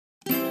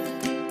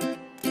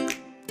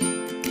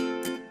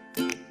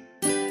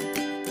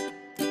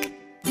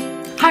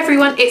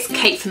everyone, it's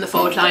Kate from the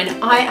Fold Line.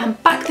 I am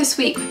back this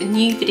week with a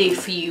new video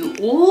for you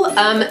all.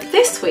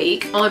 This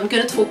week I'm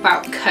going to talk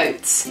about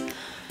coats.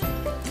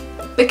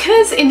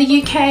 Because in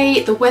the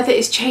UK the weather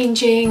is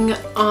changing,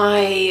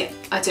 I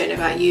don't know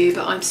about you,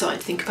 but I'm starting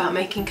to think about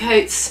making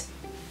coats.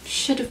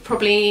 Should have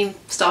probably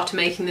started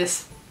making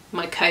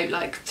my coat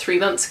like 3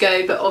 months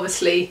ago, but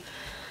obviously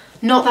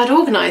not that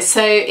organised.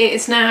 So it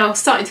is now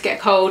starting to get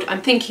cold.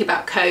 I'm thinking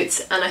about coats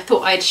and I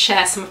thought I'd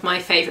share some of my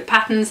favourite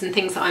patterns and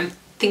things that I'm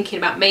thinking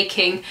about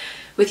making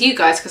with you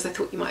guys because I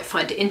thought you might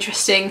find it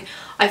interesting.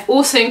 I've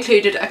also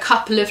included a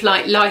couple of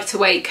like lighter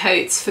weight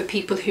coats for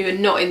people who are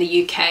not in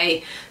the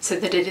UK so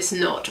that it is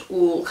not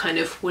all kind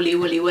of woolly.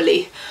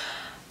 Before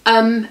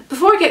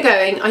I get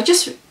going, I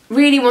just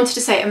really wanted to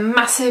say a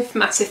massive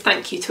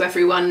thank you to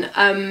everyone.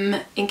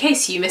 In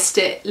case you missed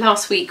it,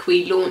 last week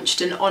we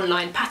launched an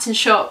online pattern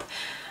shop.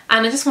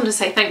 And I just want to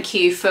say thank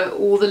you for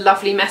all the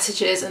lovely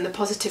messages and the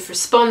positive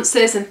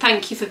responses, and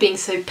thank you for being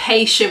so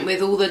patient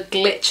with all the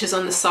glitches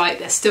on the site.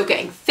 They're still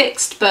getting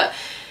fixed, but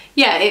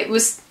yeah, it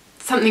was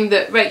something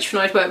that Rachel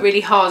and I'd worked really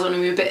hard on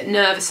and we were a bit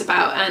nervous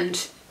about,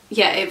 and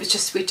yeah, we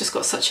just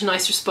got such a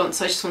nice response.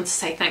 So I just want to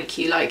say thank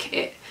you. Like,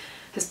 it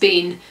has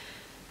been,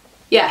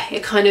 yeah,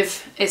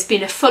 it's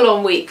been a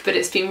full-on week, but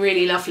it's been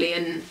really lovely,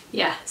 and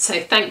yeah,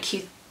 so thank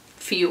you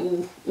for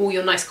all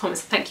your nice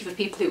comments. Thank you for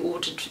people who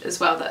ordered as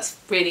well. That's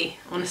really,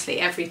 honestly,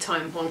 every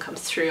time one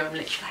comes through I'm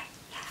literally like,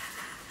 yeah.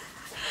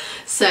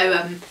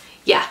 So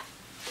yeah,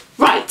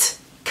 right,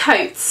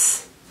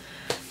 coats.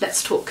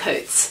 Let's talk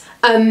coats.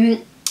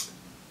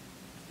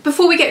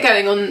 Before we get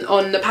going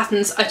on the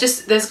patterns,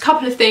 there's a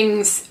couple of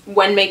things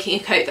when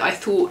making a coat that I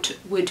thought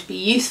would be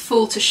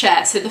useful to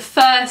share. So the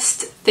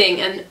first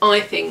thing, and I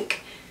think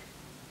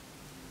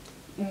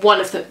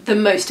one of the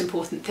most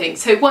important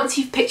things. So once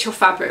you've picked your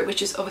fabric,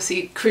 which is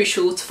obviously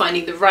crucial to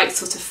finding the right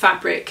sort of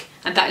fabric,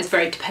 and that is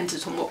very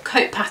dependent on what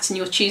coat pattern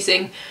you're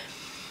choosing,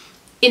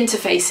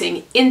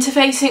 interfacing.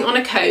 Interfacing on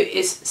a coat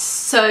is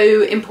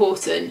so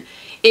important.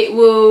 It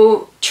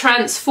will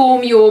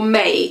transform your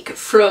make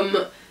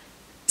from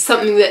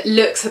something that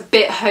looks a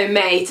bit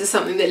homemade to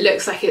something that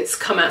looks like it's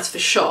come out of a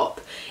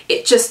shop.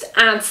 It just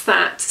adds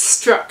that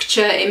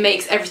structure, it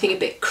makes everything a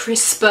bit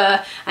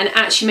crisper and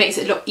actually makes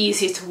it a lot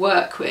easier to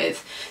work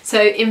with.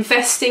 So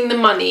investing the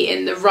money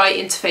in the right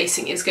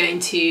interfacing is going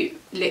to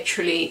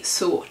literally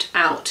sort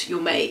out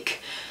your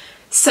make.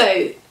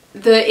 So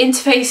the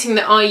interfacing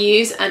that I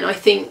use, and I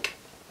think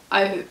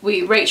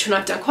Rachel and I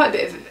have done quite a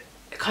bit of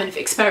kind of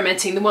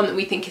experimenting, the one that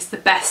we think is the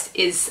best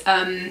is,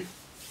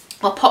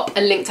 I'll pop a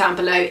link down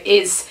below,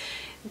 is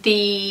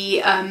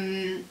the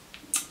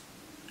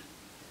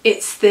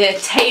it's the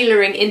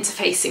tailoring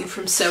interfacing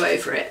from Sew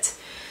Over It.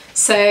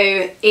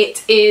 So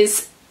it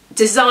is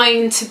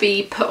designed to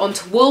be put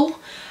onto wool,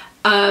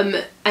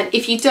 and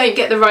if you don't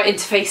get the right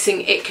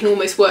interfacing, it can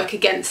almost work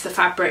against the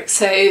fabric.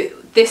 So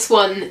this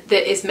one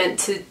that is meant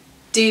to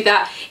do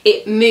that,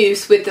 it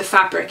moves with the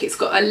fabric. It's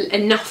got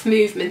enough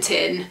movement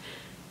in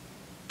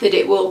that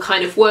it will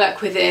kind of work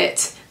with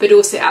it, but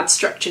also add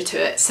structure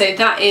to it. So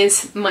that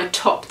is my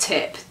top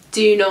tip.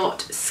 Do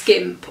not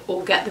skimp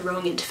or get the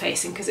wrong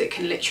interfacing because it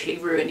can literally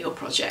ruin your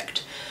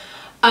project.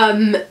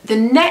 The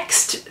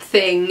next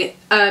thing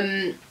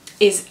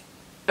is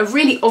a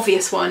really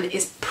obvious one,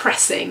 is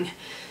pressing.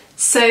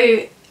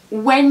 So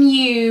when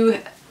you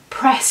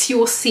press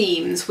your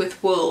seams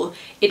with wool,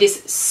 it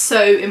is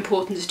so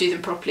important to do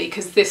them properly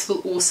because this will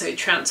also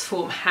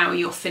transform how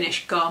your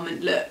finished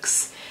garment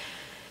looks.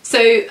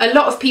 So a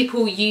lot of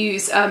people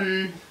use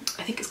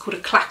I think it's called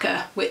a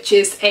clacker, which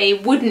is a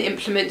wooden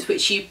implement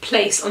which you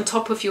place on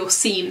top of your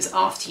seams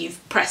after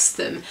you've pressed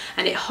them,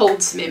 and it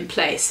holds them in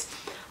place.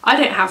 I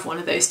don't have one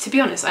of those, to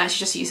be honest. I actually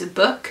just use a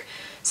book.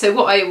 So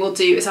what I will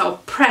do is I'll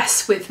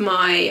press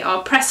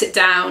it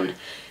down,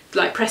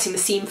 like pressing the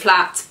seam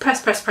flat,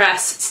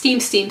 press,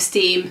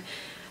 steam,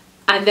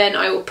 and then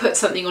I will put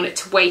something on it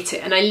to weight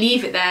it, and I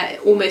leave it there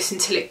almost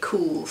until it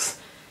cools.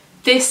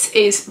 This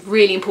is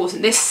really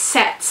important. This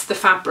sets the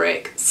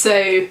fabric,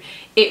 so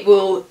it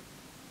will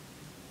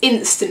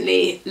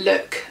instantly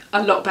look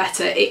a lot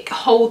better. It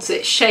holds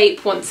its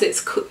shape once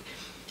it's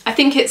I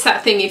think it's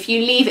that thing, if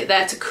you leave it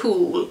there to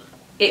cool,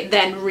 it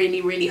then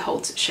really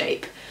holds its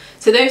shape.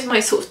 So those are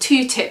my sort of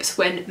 2 tips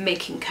when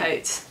making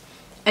coats.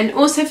 And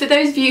also for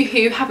those of you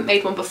who haven't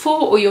made one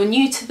before, or you're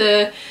new to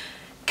the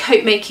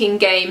coat making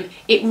game,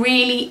 it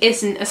really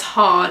isn't as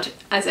hard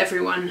as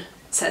everyone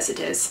says it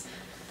is.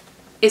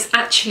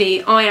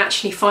 I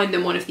actually find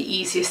them one of the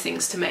easiest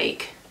things to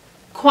make.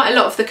 Quite a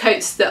lot of the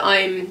coats that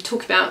I'm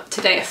talking about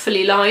today are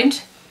fully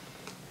lined.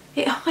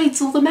 It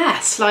hides all the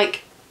mess.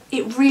 Like,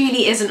 it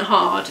really isn't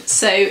hard.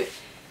 So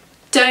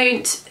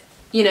don't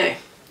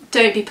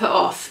be put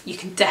off. You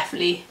can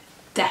definitely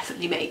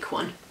make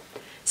one.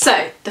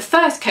 So the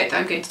first coat that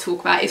I'm going to talk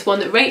about is one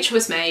that Rachel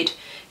has made.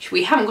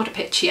 We haven't got a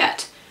picture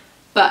yet,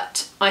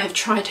 but I have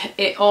tried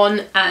it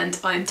on and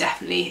I'm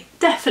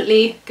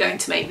definitely going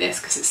to make this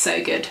because it's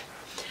so good.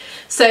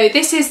 So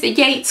this is the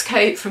Yates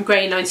coat from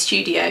Grey Line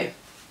Studio.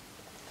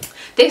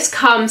 This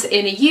comes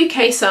in a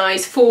UK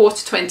size 4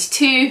 to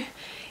 22.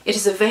 It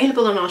is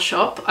available on our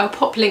shop. I'll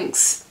pop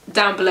links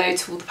down below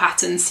to all the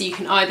patterns so you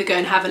can either go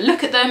and have a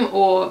look at them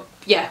or,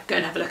 yeah, go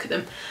and have a look at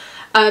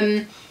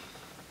them.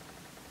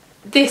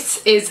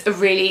 This is a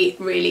really,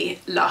 really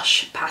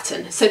lush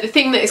pattern. So the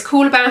thing that is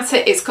cool about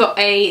it, it's got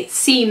a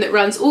seam that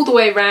runs all the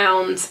way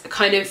around,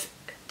 kind of,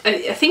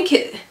 I think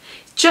it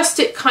just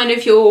at kind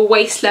of your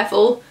waist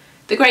level.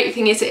 The great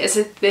thing is it has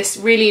this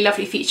really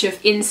lovely feature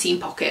of inseam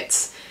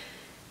pockets.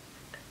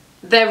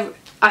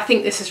 I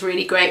think this is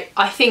really great.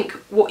 I think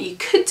what you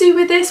could do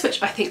with this,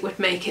 which I think would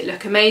make it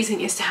look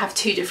amazing, is to have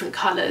two different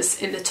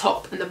colours in the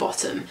top and the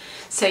bottom.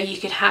 So you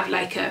could have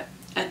like a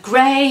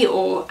grey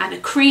and a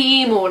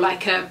cream, or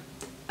like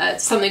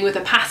something with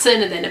a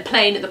pattern and then a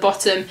plain at the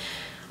bottom.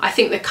 I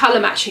think the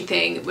colour matching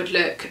thing would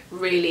look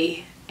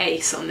really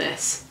ace on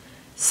this.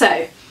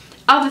 So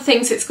other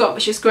things it's got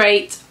which is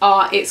great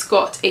are it's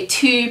got a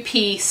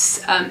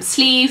two-piece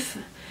sleeve.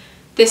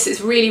 This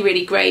is really,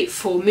 really great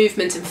for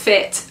movement and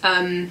fit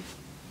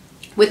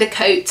with a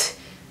coat,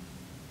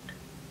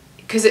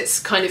 because it's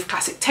kind of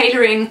classic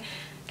tailoring.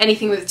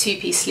 Anything with a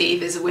two-piece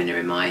sleeve is a winner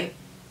in my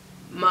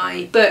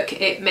book.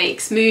 It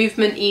makes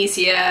movement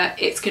easier,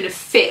 it's going to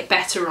fit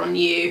better on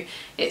you.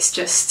 It's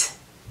just,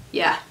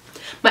 yeah.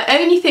 My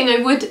only thing I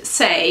would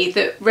say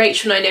that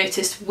Rachel and I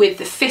noticed with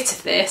the fit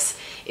of this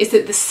is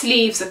that the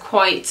sleeves are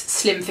quite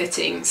slim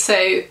fitting.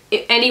 So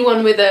if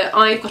anyone with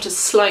I've got a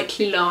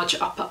slightly large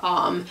upper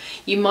arm,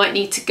 you might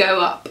need to go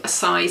up a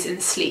size in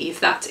the sleeve.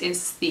 That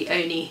is the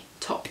only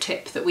top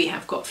tip that we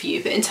have got for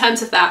you. But in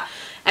terms of that,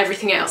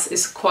 everything else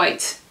is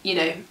quite, you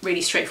know,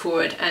 really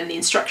straightforward, and the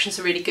instructions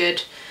are really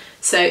good.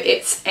 So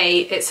it's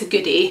a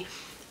goodie.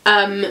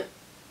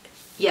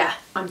 Yeah,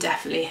 I'm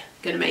definitely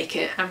going to make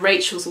it. And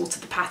Rachel's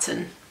altered the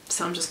pattern,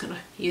 so I'm just going to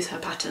use her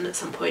pattern at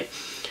some point.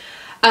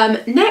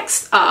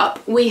 Next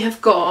up, we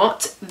have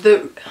got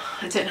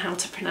I don't know how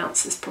to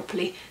pronounce this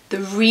properly, the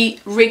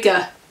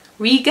Riga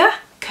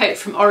coat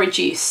from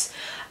Orijuice.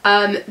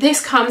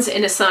 This comes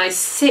in a size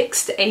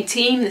 6 to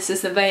 18. This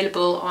is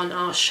available on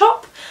our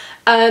shop.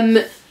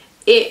 I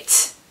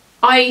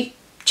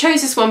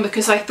chose this one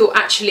because I thought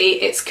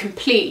actually it's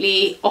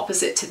completely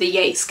opposite to the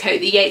Yates coat.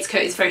 The Yates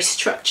coat is very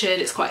structured,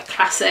 it's quite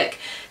classic.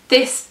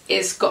 This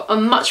has got a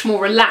much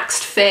more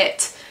relaxed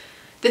fit.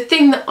 The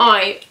thing that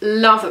I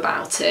love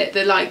about it,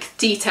 the like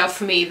detail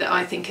for me that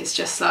I think is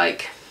just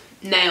like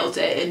nailed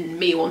it and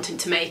me wanting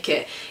to make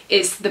it,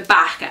 is the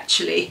back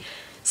actually.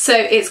 So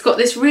it's got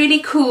this really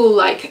cool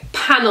like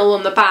panel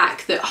on the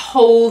back that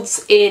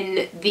holds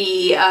in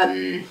the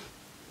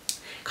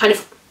kind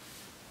of,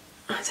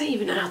 I don't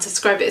even know how to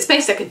describe it. It's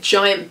basically like a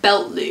giant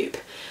belt loop.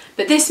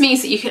 But this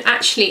means that you can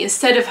actually,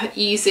 instead of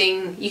you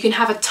can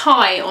have a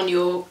tie on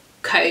your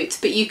coat,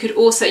 but you could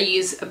also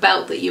use a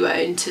belt that you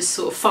own to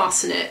sort of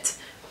fasten it.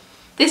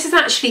 This is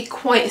actually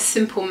quite a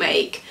simple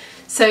make.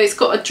 So it's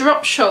got a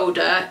drop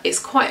shoulder, it's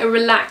quite a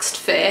relaxed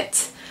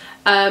fit.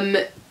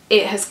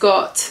 It has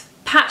got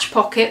patch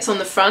pockets on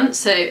the front,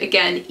 so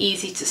again,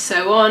 easy to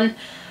sew on.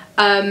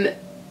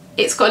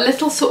 It's got a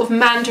little sort of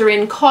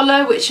mandarin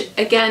collar, which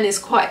again is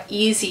quite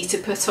easy to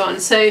put on.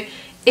 So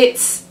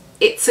it's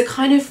a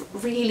kind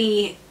of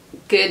really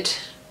good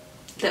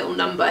little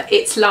number.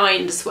 It's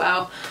lined as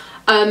well.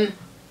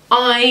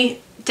 I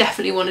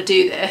definitely want to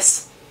do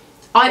this.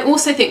 I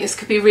also think this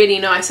could be really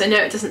nice. I know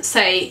it doesn't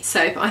say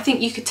so, but I think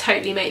you could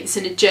totally make this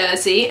in a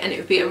jersey and it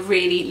would be a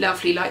really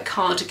lovely like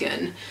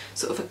cardigan,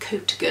 sort of a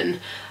coatigan.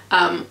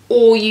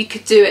 Or you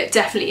could do it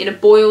definitely in a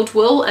boiled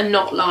wool and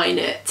not line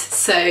it.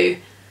 So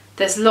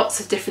there's lots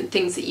of different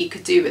things that you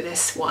could do with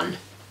this one,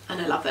 and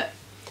I love it.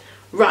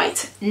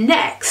 Right,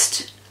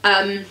 next,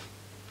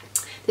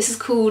 this is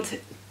called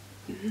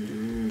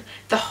the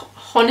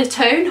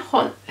Honotone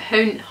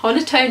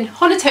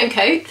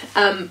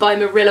coat by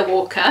Marilla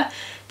Walker.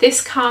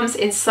 This comes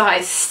in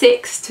size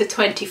 6 to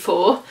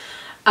 24.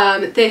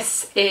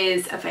 This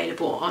is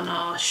available on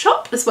our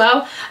shop as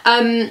well.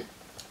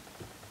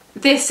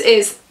 This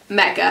is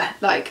mega.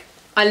 Like,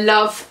 I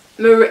love,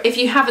 if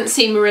you haven't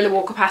seen Marilla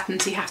Walker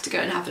patterns, you have to go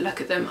and have a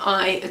look at them.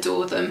 I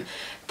adore them.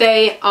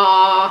 They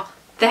have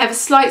a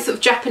slight sort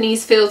of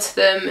Japanese feel to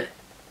them,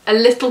 a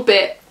little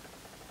bit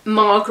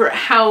Margaret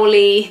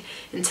Howley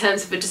in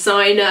terms of a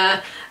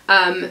designer,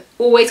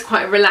 always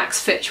quite a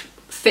relaxed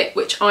fit,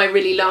 which I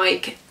really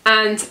like.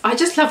 And I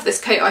just love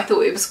this coat. I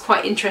thought it was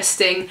quite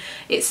interesting.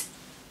 It's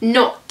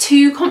not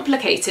too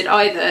complicated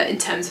either in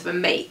terms of a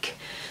make.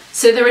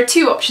 So there are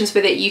two options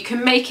with it. You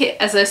can make it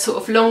as a sort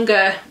of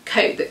longer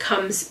coat that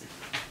comes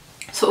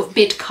sort of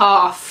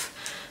mid-calf,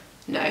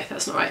 no,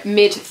 that's not right,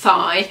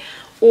 mid-thigh,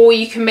 or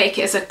you can make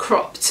it as a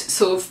cropped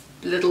sort of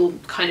little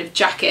kind of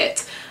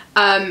jacket.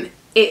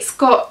 It's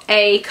got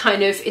a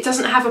kind of, it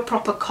doesn't have a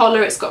proper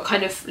collar, it's got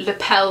kind of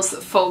lapels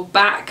that fold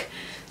back.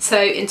 So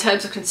in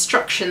terms of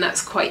construction,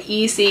 that's quite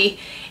easy.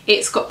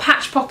 It's got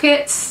patch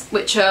pockets,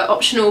 which are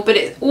optional, but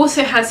it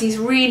also has these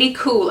really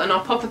cool, and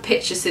I'll pop a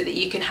picture so that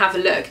you can have a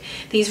look,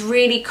 these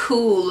really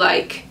cool,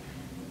 like,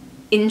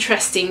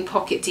 interesting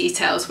pocket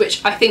details,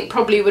 which I think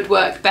probably would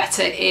work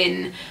better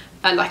in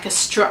like a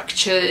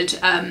structured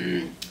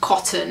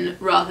cotton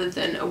rather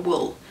than a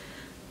wool.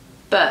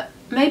 but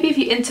maybe if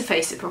you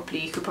interface it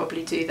properly you could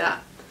probably do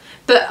that.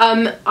 But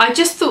I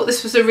just thought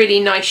this was a really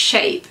nice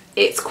shape.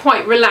 It's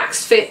quite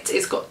relaxed fit,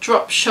 it's got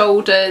drop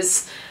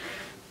shoulders,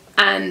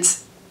 and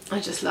I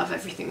just love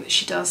everything that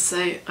she does,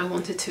 so I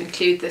wanted to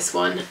include this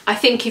one. I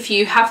think if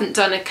you haven't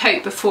done a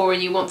coat before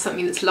and you want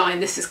something that's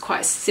lined, this is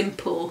quite a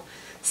simple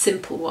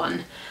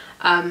one.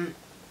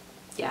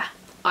 Yeah,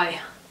 I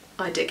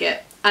dig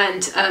it.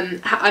 And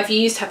I've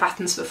used her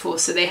patterns before,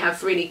 so they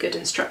have really good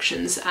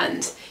instructions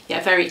and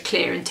yeah, very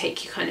clear and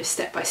take you kind of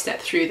step by step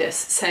through this.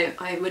 So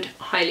I would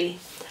highly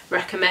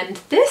recommend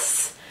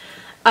this.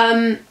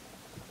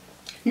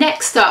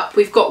 Next up,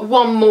 we've got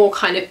one more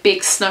kind of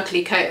big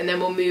snuggly coat and then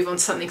we'll move on to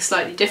something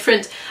slightly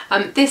different.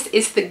 This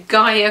is the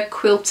Gaia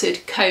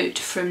quilted coat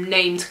from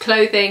Named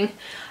Clothing.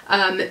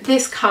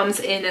 This comes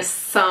in a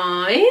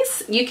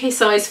size, UK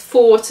size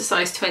 4 to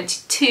size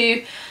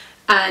 22.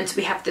 And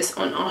we have this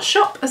on our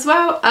shop as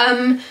well.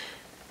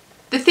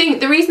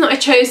 The reason that I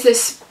chose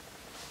this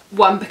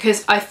one,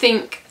 because I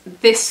think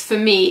this for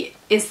me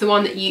is the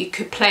one that you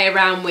could play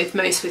around with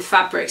most with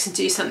fabrics and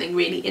do something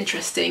really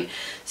interesting.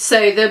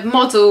 So the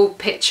model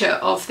picture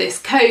of this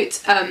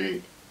coat,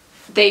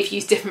 they've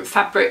used different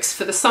fabrics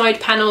for the side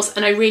panels,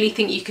 and I really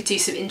think you could do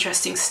some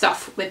interesting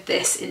stuff with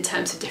this in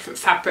terms of different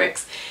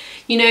fabrics.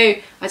 You know,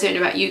 I don't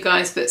know about you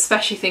guys, but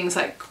especially things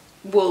like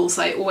wools,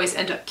 I always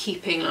end up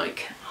keeping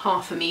like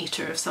half a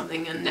metre of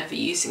something and never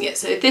using it.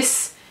 So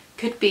this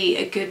could be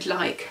a good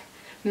like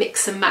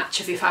mix and match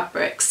of your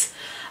fabrics.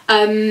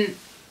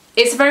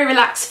 It's a very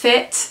relaxed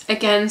fit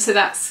again, so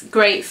that's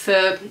great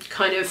for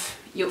kind of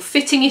your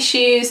fitting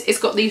issues. It's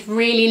got these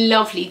really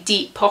lovely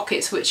deep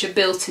pockets which are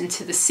built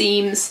into the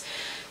seams.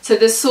 So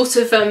there's sort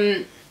of,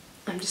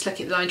 I'm just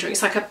looking at the line drawing,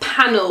 it's like a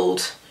panel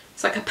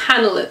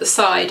at the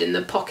side and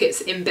the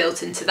pockets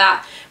inbuilt into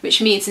that,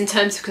 which means in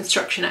terms of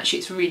construction actually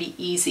it's really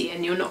easy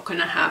and you're not going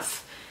to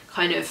have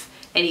kind of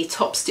any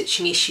top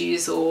stitching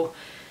issues, or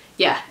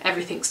yeah,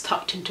 everything's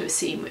tucked into a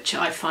seam, which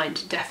I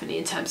find definitely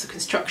in terms of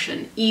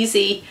construction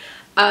easy.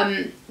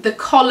 The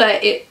collar,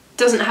 it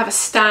doesn't have a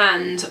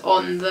stand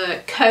on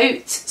the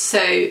coat,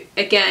 so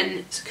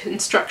again,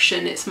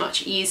 construction, it's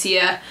much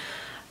easier.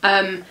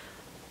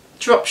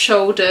 Drop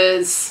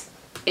shoulders,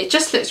 it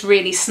just looks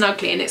really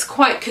snuggly, and it's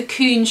quite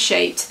cocoon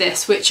shaped,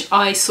 this, which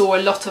I saw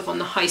a lot of on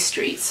the high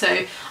street,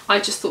 so I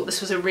just thought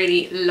this was a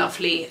really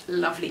lovely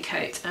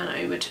coat, and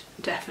I would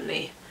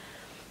definitely,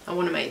 I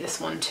want to make this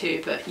one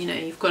too, but you know,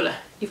 you've got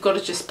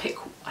to just pick,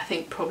 I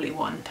think probably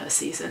one per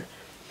season.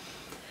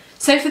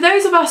 So for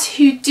those of us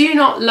who do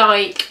not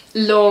like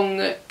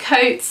long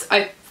coats,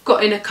 I've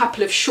got in a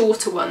couple of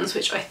shorter ones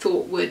which I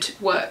thought would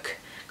work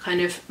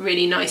kind of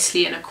really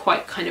nicely and are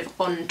quite kind of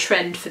on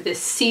trend for this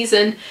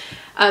season.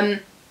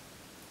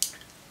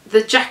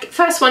 The jacket,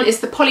 first one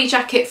is the poly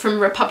jacket from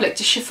Republic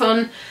de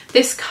Chiffon.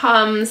 This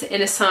comes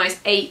in a size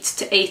 8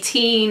 to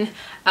 18.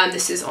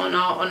 This is on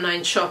our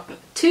online shop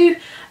too.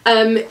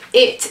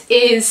 It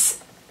is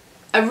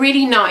a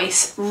really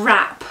nice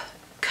wrap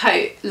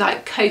coat,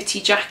 like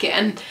coaty jacket,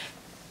 and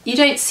you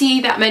don't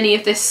see that many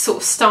of this sort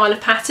of style of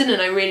pattern,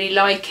 and I really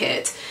like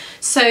it.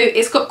 So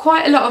it's got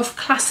quite a lot of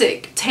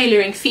classic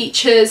tailoring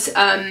features.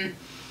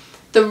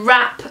 The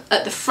wrap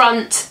at the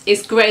front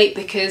is great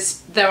because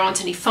there aren't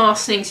any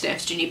fastenings, you don't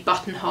have to do any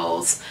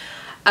buttonholes.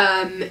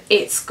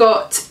 It's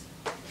got,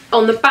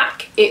 on the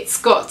back, it's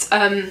got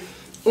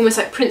almost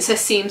like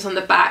princess seams on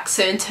the back,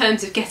 so in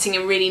terms of getting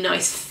a really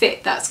nice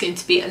fit, that's going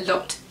to be a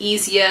lot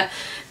easier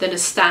than a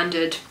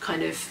standard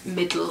kind of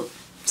middle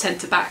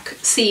centre back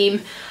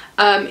seam.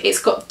 It's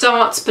got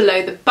darts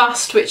below the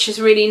bust, which is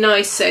really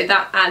nice, so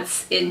that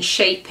adds in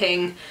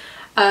shaping.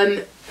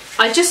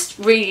 I just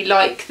really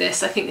like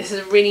this. I think this is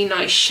a really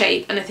nice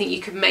shape, and I think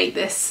you could make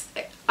this,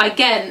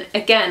 again,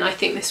 I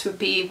think this would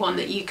be one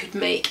that you could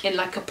make in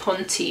like a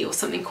ponte or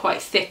something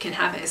quite thick and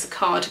have it as a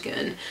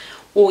cardigan,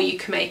 or you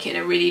can make it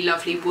in a really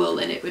lovely wool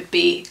and it would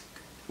be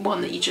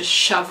one that you just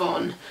shove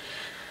on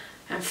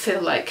and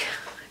feel like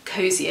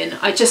cozy in.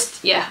 I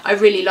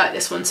really like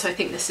this one, so I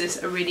think this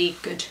is a really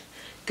good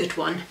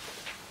one.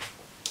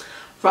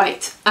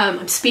 Right,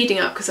 I'm speeding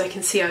up because I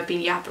can see I've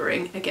been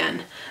yabbering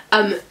again.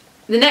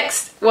 The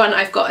next one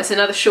I've got is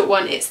another short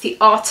one. It's the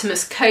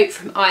Artemis coat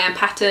from I Am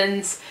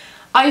Patterns.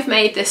 I've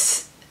made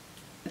this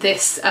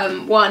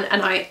one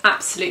and I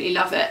absolutely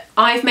love it.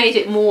 I've made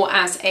it more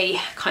as a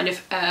kind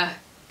of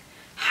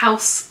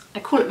house, I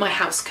call it my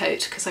house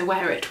coat because I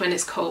wear it when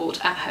it's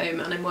cold at home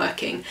and I'm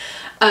working.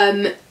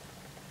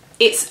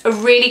 It's a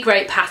really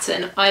great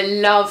pattern. I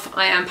love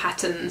I Am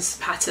Patterns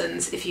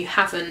patterns. If you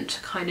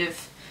haven't kind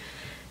of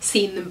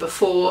seen them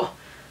before,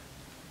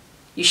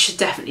 you should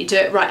definitely do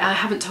it. Right, I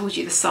haven't told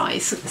you the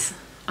size.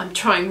 I'm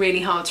trying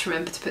really hard to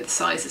remember to put the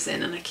sizes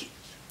in, and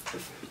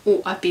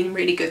I've been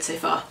really good so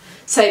far.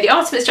 So the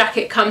Artemis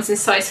jacket comes in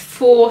size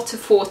 4 to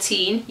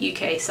 14,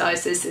 UK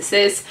sizes this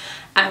is,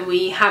 and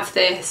we have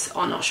this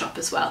on our shop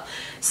as well.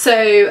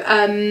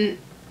 So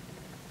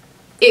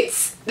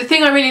it's the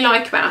thing I really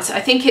like about it.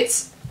 I think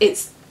it's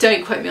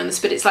don't quote me on this,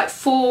 but it's like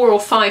 4 or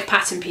 5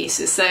 pattern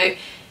pieces, so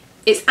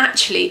it's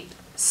actually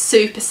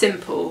super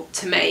simple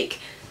to make.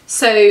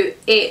 So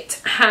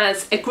it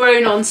has a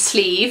grown on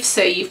sleeve,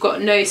 so you've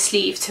got no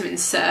sleeve to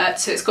insert,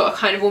 so it's got a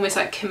kind of almost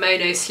like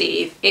kimono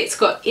sleeve. It's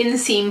got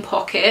inseam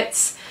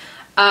pockets.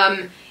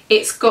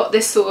 It's got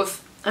this sort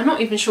of, I'm not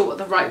even sure what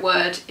the right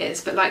word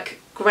is, but like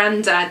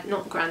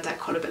not granddad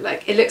collar, but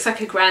like it looks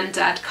like a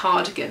granddad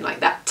cardigan, like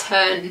that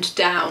turned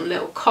down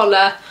little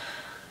collar.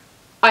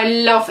 I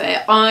love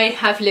it. I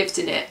have lived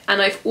in it,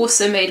 and I've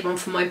also made one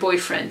for my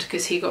boyfriend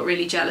because he got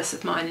really jealous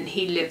of mine and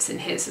he lives in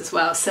his as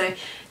well. So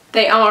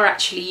they are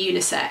actually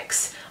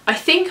unisex. I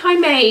think I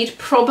made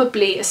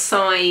probably a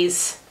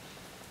size,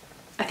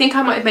 I think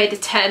I might have made a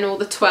 10 or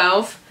the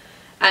 12,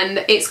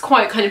 and it's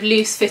quite kind of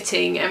loose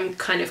fitting and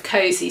kind of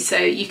cozy, so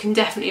you can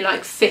definitely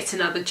like fit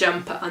another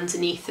jumper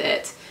underneath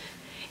it.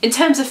 In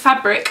terms of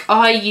fabric,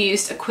 I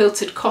used a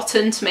quilted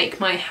cotton to make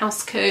my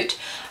house coat.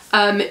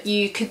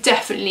 You could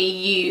definitely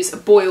use a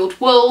boiled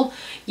wool.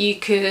 You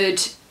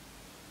could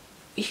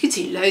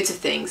do loads of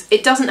things.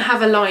 It doesn't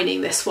have a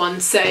lining, this one,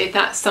 so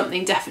that's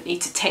something definitely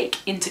to take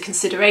into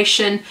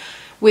consideration.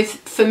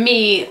 For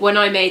me, when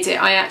I made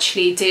it, I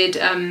actually did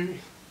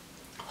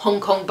Hong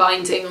Kong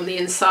binding on the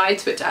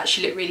inside, which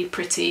actually looked really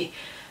pretty.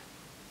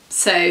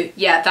 So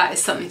yeah, that is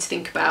something to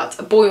think about.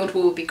 A boiled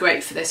wool would be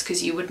great for this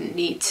because you wouldn't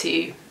need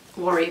to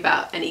worry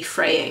about any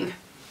fraying.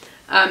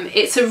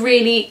 It's a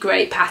really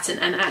great pattern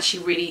and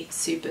actually really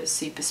super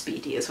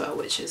speedy as well,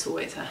 which is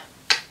always a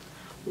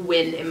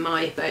win in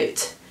my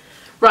boat.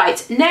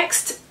 Right,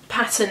 next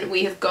pattern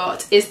we have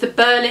got is the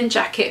Berlin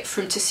jacket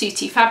from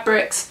Tessuti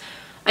Fabrics.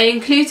 I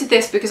included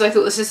this because I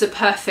thought this is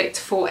perfect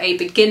for a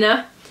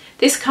beginner.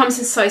 This comes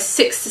in size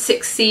 6 to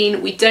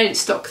 16. We don't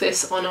stock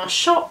this on our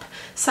shop,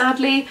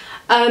 sadly.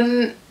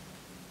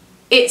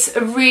 It's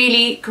a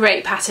really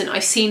great pattern.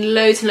 I've seen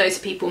loads and loads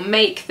of people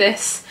make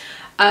this.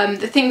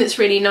 The thing that's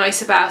really nice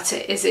about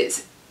it is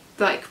it's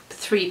like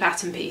 3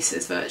 pattern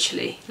pieces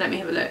virtually. Let me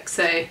have a look.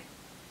 So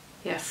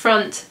yeah,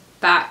 front,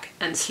 back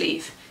and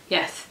sleeve.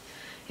 Yes,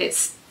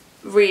 it's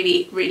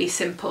really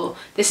simple.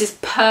 This is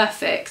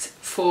perfect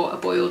for a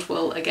boiled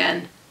wool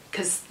again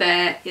because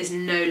there is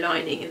no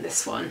lining in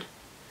this one.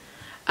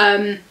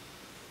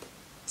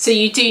 So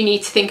you do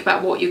need to think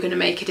about what you're going to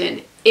make it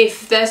in.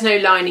 If there's no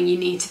lining, you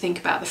need to think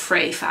about the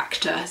fray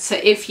factor. So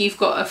if you've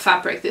got a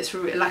fabric that's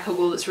like a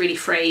wool that's really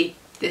frayed,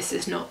 this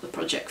is not the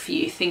project for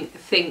you.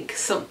 Think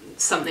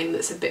something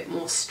that's a bit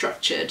more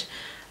structured.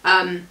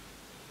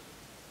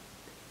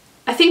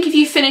 I think if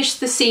you finish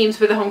the seams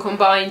with a Hong Kong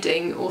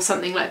binding or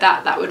something like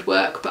that, that would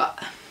work,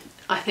 but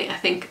I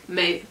think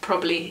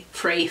probably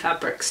fray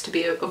fabrics to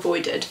be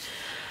avoided.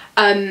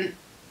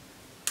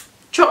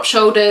 Drop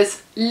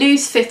shoulders,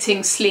 loose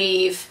fitting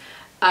sleeve,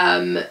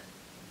 quite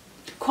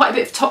a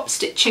bit of top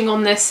stitching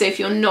on this, so if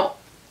you're not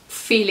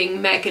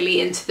feeling megally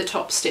into the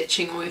top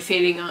stitching or you're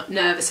feeling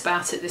nervous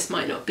about it, this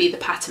might not be the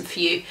pattern for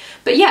you.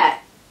 But yeah,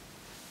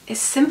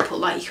 it's simple,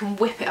 like you can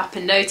whip it up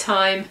in no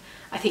time.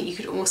 I think you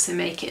could also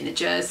make it in a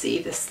jersey,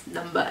 this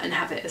number, and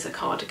have it as a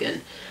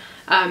cardigan.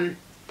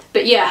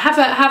 But yeah,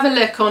 have a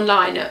look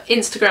online.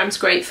 Instagram's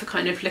great for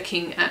kind of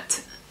looking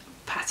at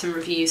pattern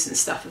reviews and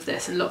stuff of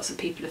this, and lots of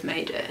people have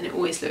made it and it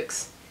always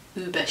looks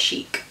uber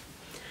chic.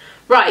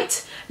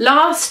 Right,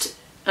 last,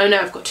 oh no,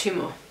 I've got 2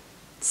 more.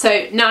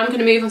 So now I'm going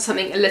to move on to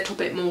something a little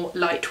bit more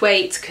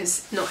lightweight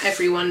because not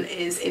everyone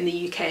is in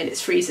the UK and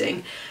it's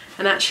freezing,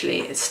 and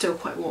actually it's still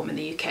quite warm in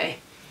the UK.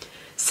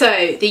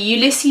 So the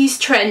Ulysses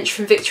Trench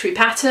from Victory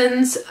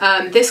Patterns,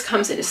 this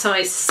comes in a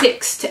size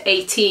 6 to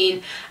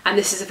 18 and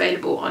this is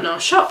available on our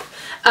shop.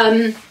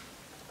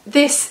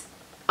 This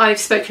I've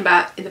spoken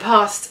about in the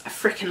past. I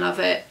freaking love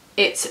it.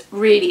 It's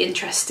really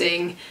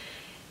interesting.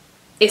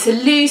 It's a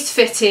loose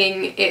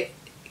fitting, it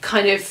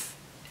kind of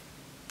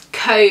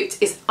coat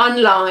is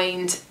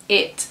unlined.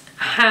 It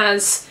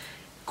has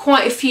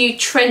quite a few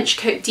trench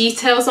coat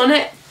details on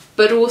it,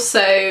 but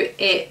also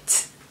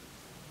it's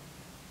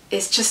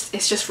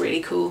just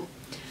really cool.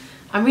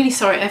 I'm really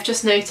sorry, I've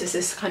just noticed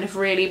this kind of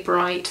really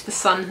bright, the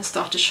sun has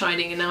started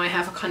shining and now I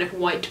have a kind of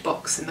white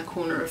box in the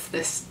corner of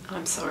this.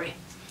 I'm sorry.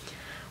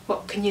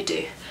 What can you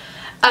do?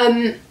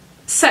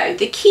 So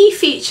the key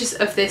features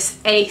of this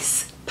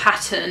Ace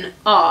pattern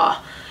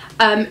are,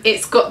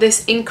 it's got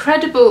this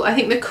incredible, I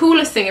think the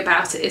coolest thing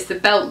about it is the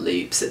belt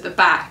loops at the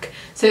back.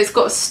 So it's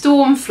got a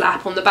storm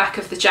flap on the back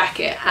of the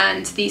jacket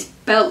and these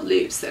belt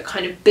loops that are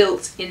kind of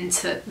built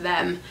into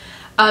them.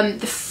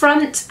 The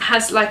front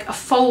has like a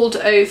fold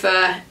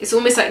over, it's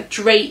almost like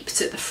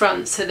draped at the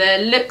front, so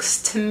there looks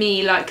to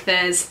me like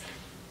there's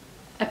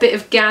a bit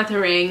of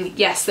gathering.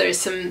 Yes, there's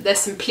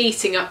some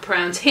pleating up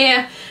around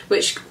here,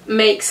 which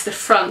makes the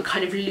front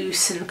kind of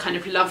loose and kind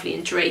of lovely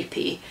and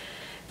drapey.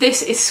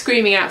 This is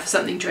screaming out for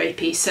something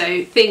drapey,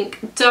 so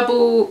think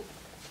double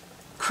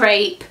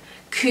crepe,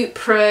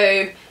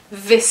 cupro,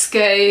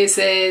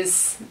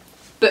 viscoses,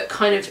 but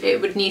kind of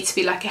it would need to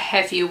be like a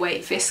heavier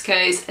weight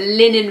viscose. A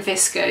linen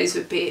viscose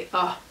would be,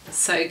 oh,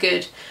 so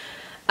good.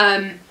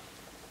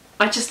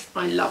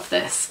 I love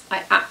this.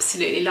 I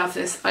absolutely love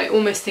this. I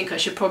almost think I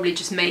should probably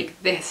just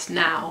make this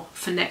now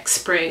for next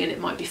spring and it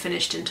might be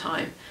finished in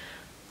time.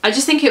 I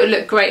just think it would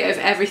look great over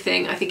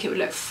everything. I think it would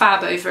look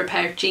fab over a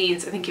pair of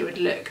jeans. I think it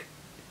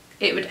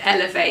would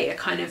elevate a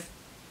kind of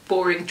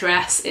boring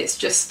dress. It's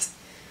just,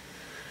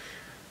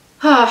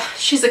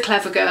 she's a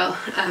clever girl.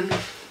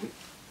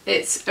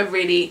 It's a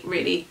really,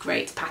 really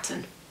great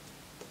pattern.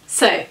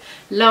 So,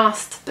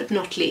 last but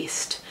not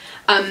least,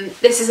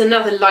 this is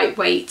another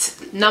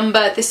lightweight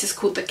number. This is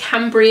called the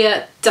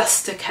Cambria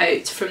Duster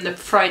Coat from the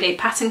Friday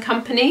Pattern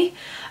Company.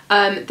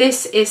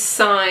 This is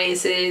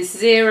sizes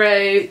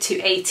 0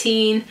 to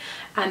 18,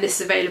 and this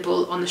is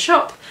available on the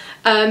shop.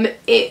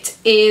 It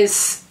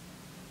is,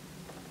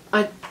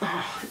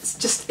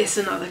 it's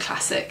another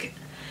classic.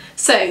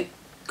 So,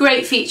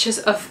 great features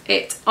of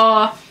it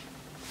are,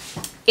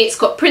 it's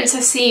got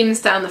princess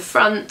seams down the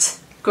front,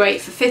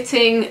 great for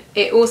fitting.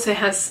 It also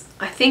has,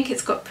 I think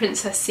it's got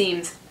princess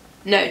seams.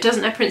 No, it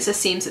doesn't have princess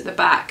seams at the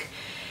back.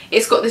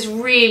 It's got this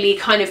really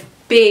kind of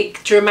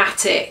big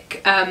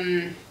dramatic,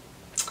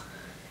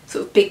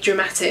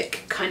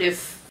 kind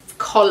of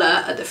collar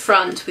at the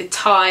front with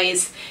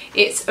ties.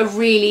 It's a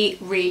really,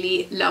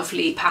 really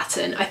lovely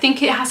pattern. I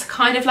think it has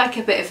kind of like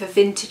a bit of a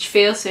vintage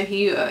feel, so if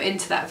you are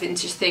into that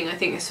vintage thing, I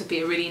think this would be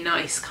a really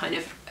nice kind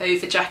of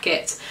over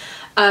jacket.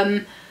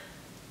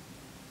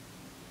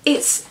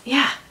 It's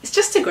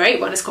just a great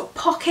one. It's got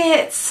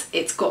pockets,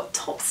 it's got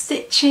top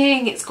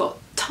stitching, it's got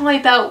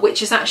tie belt,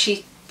 which is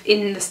actually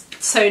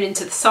sewn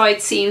into the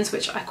side seams,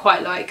 which I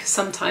quite like.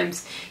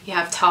 Sometimes you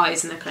have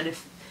ties and they're kind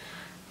of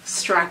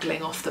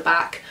straggling off the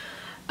back.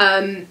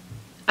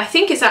 I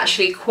think it's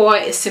actually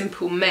quite a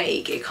simple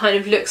make. It kind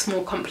of looks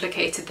more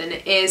complicated than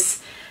it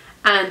is,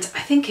 and I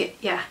think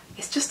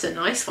it's just a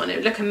nice one. It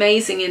would look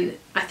amazing in,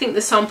 I think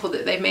the sample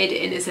that they've made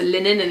it in is a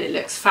linen, and it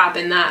looks fab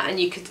in that. And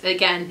you could,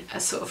 again, a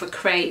sort of a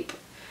crepe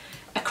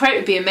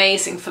would be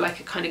amazing for like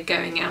a kind of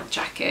going out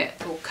jacket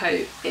or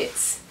coat.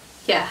 It's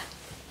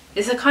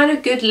a kind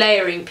of good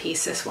layering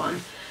piece, this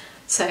one.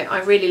 So I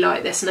really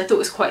like this, and I thought it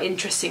was quite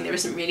interesting. There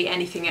isn't really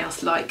anything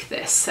else like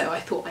this, so I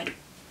thought I'd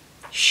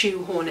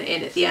shoehorn it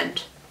in at the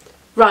end.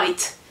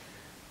 Right,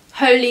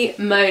 holy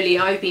moly,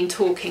 I've been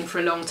talking for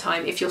a long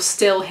time. If you're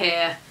still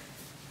here,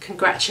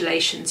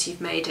 congratulations, you've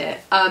made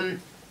it.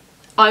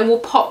 I will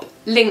pop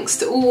links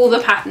to all the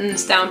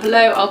patterns down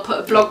below. I'll put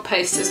a blog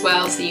post as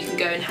well, so you can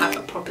go and have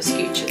a proper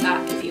scooch at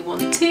that if you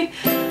want to.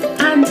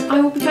 And I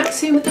will be back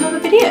soon with another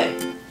video.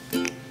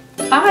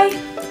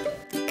 Bye!